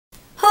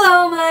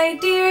my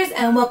dears,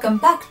 and welcome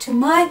back to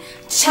my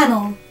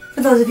channel.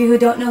 For those of you who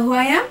don't know who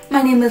I am,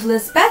 my name is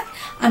Lisbeth.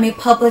 I'm a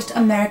published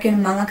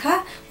American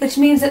mangaka, which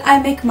means that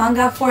I make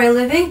manga for a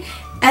living,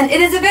 and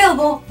it is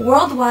available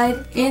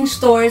worldwide in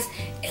stores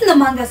in the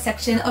manga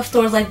section of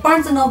stores like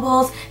Barnes &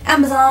 Noble's,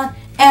 Amazon,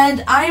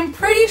 and I'm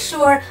pretty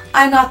sure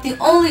I'm not the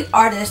only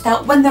artist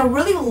that when they're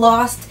really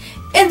lost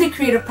in the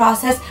creative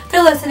process,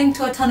 they're listening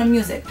to a ton of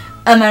music.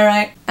 Am I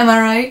right? Am I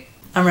right?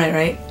 I'm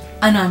right?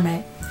 I know I'm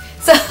right.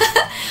 So,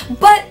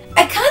 but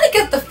I kind of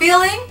get the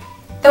feeling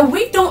that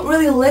we don't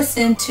really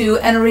listen to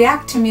and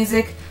react to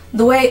music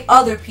the way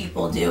other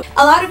people do.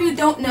 A lot of you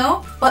don't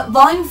know, but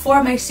Volume 4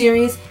 of my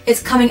series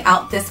is coming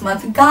out this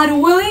month, God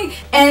willing,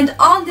 and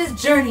on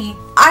this journey,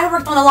 I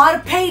worked on a lot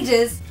of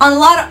pages, on a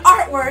lot of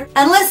artwork,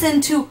 and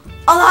listened to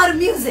a lot of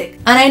music.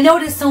 And I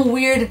noticed some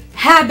weird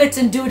habits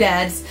and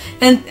doodads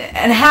and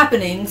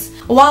happenings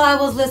while I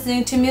was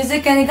listening to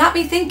music, and it got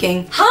me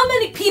thinking, how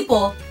many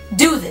people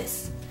do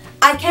this?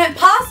 I can't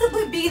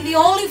possibly be the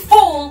only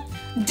fool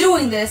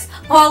doing this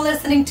while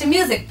listening to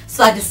music.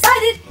 So I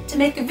decided to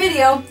make a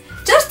video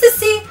just to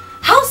see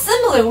how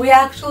similar we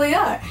actually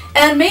are.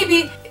 And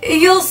maybe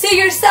you'll see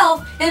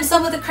yourself in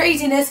some of the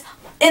craziness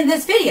in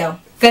this video.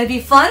 Gonna be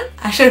fun?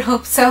 I sure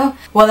hope so.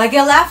 Will I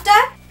get laughed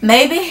at?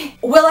 Maybe.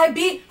 Will I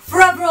be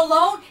forever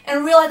alone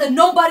and realize that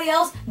nobody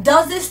else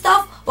does this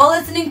stuff while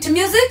listening to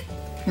music?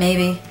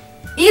 Maybe.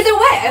 Either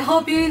way, I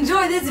hope you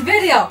enjoy this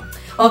video.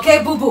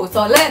 Okay, boo-boo,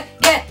 so let's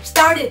get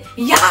started.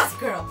 Yes,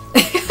 girl!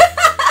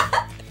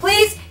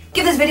 Please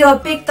give this video a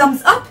big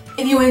thumbs up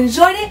if you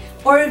enjoyed it,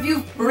 or if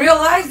you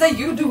realize that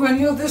you do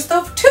any of this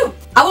stuff too.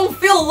 I won't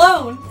feel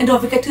alone. And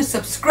don't forget to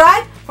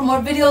subscribe for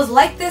more videos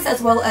like this,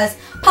 as well as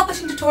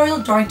publishing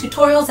tutorials, drawing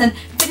tutorials, and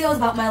videos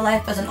about my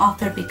life as an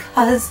author,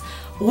 because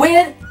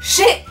weird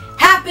shit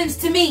happens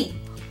to me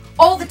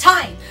all the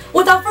time.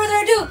 Without further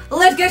ado,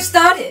 let's get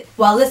started.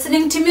 While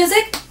listening to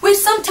music, we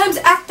sometimes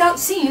act out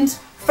scenes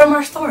from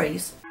our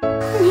stories.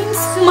 It means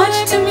so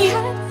much to me.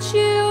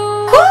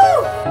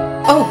 Woo!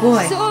 Oh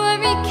boy.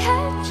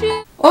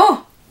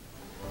 Oh,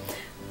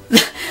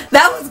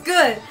 that was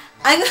good.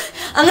 I'm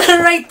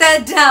gonna write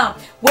that down.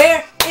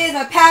 Where is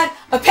a pad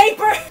of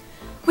paper?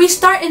 We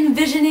start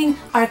envisioning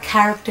our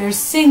characters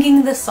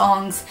singing the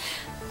songs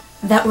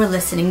that we're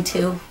listening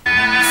to.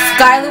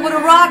 Skylar would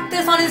have rocked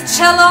this on his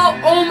cello.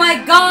 Oh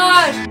my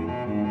gosh!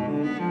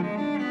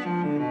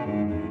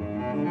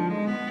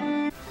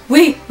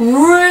 We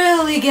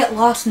really get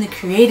lost in the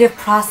creative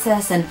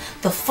process and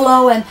the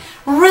flow and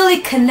really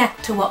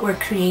connect to what we're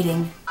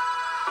creating.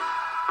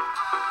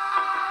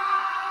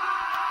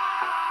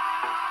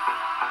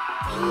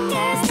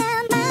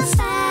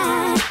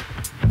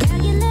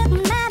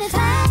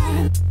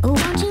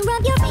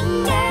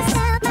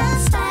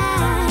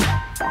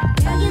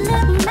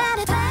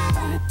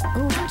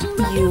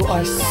 You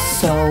are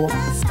so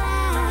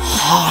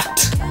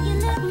hot.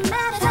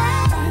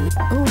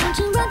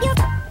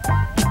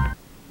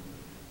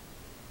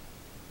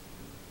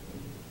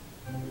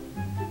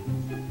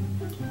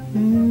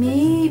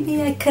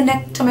 Maybe I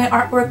connect to my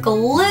artwork a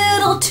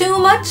little too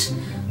much,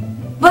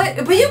 but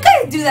you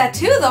guys do that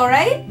too though,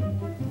 right?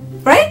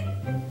 Right?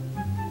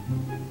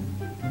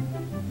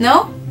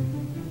 No?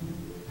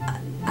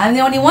 I'm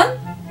the only one?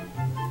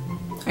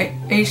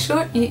 Are you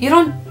sure? You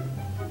don't?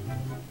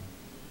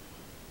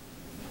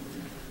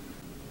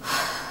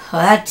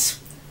 Well, that's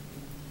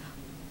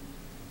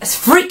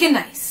freaking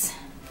nice.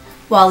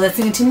 While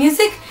listening to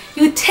music,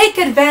 you take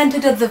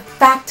advantage of the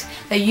fact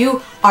that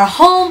you are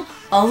home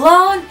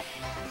alone,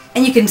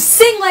 and you can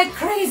sing like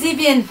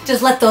crazy and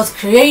just let those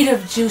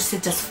creative juices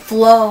just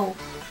flow.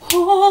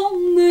 All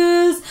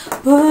this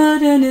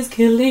burden is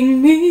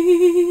killing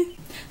me,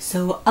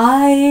 so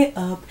I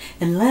up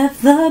and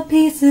left the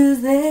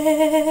pieces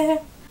there.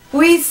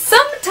 We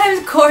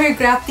sometimes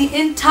choreograph the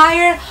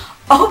entire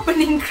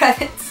opening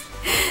credits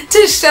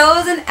to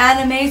shows and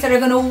animes that are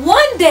gonna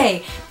one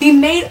day be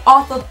made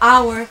off of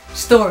our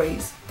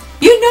stories.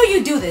 You know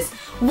you do this.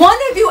 One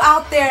of you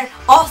out there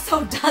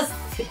also does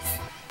this.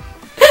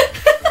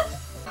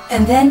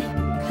 And then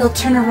he'll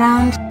turn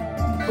around,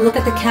 look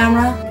at the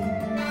camera,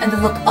 and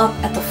then look up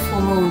at the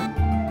full moon.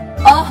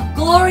 Oh,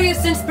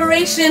 glorious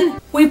inspiration!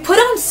 We put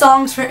on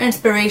songs for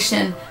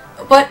inspiration,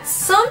 but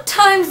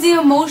sometimes the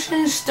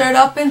emotions stirred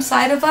up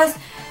inside of us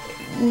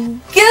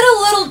get a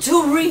little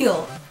too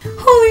real.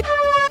 Holy,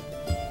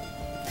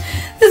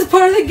 this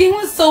part of the game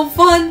was so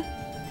fun.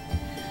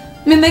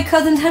 Me and my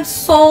cousins had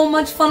so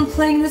much fun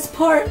playing this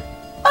part.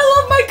 I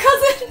love my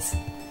cousins.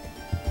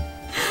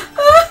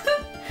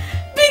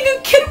 Being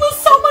a kid was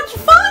so much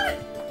fun.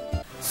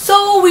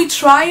 So we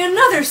try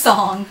another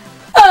song.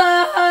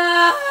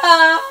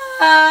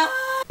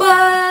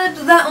 But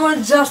that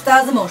one's just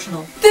as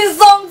emotional. This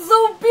song's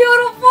so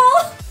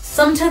beautiful.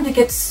 Sometimes we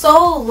get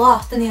so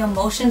lost in the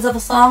emotions of a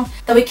song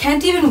that we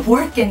can't even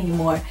work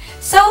anymore.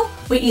 So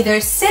we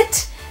either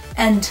sit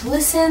and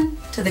listen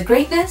to the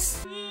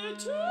greatness.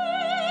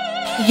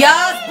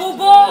 Yes,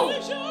 boo-boo!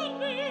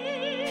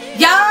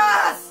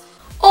 Yes!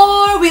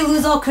 Or we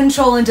lose all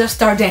control and just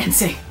start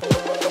dancing.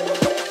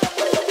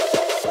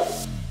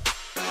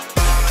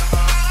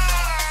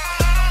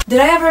 Did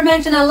I ever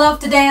mention I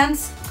love to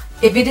dance?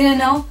 If you didn't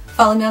know,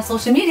 follow me on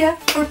social media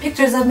for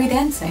pictures of me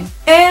dancing.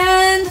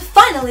 And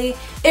finally,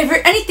 if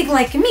you're anything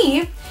like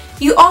me,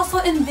 you also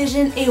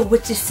envision a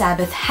witch's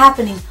Sabbath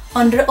happening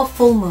under a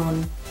full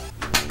moon.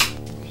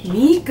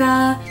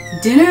 Mika,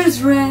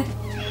 dinner's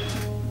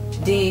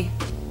ready.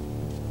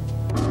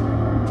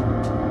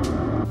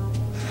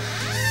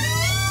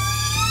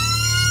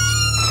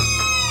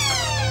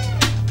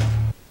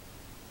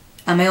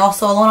 Am I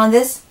also alone on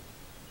this?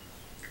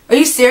 Are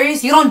you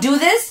serious? You don't do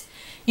this?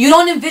 You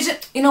don't envision?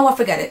 You know what?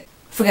 Forget it.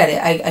 Forget it.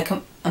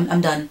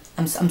 I'm done.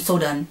 I'm so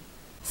done.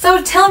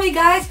 So tell me,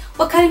 guys,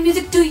 what kind of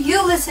music do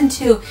you listen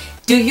to?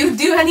 Do you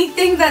do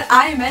anything that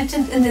I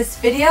mentioned in this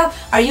video?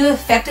 Are you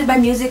affected by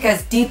music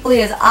as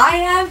deeply as I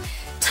am?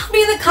 Tell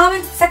me in the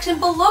comments section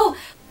below.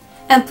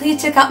 And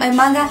please check out my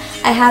manga.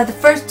 I have the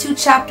first 2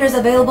 chapters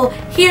available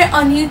here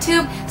on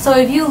YouTube. So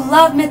if you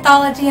love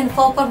mythology and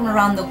folklore from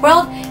around the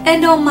world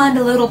and don't mind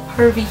a little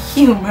pervy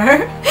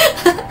humor,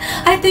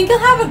 I think you'll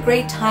have a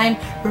great time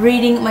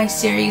reading my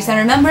series. And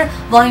remember,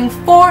 Volume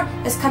 4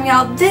 is coming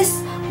out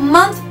this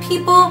month,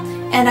 people.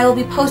 And I will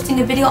be posting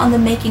a video on the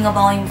making of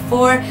Volume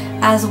 4,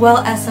 as well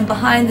as some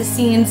behind the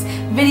scenes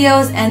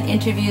videos and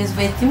interviews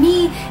with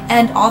me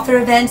and author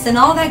events and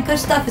all that good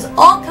stuff is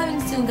all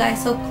coming soon,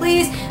 guys. So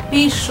please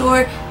be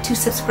sure to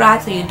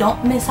subscribe so you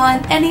don't miss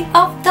on any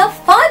of the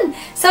fun.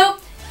 So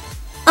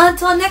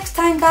until next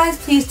time, guys,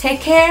 please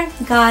take care,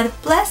 God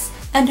bless,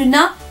 and do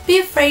not be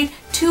afraid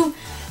to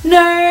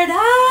nerd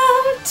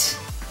out.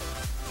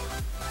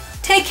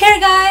 Take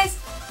care, guys.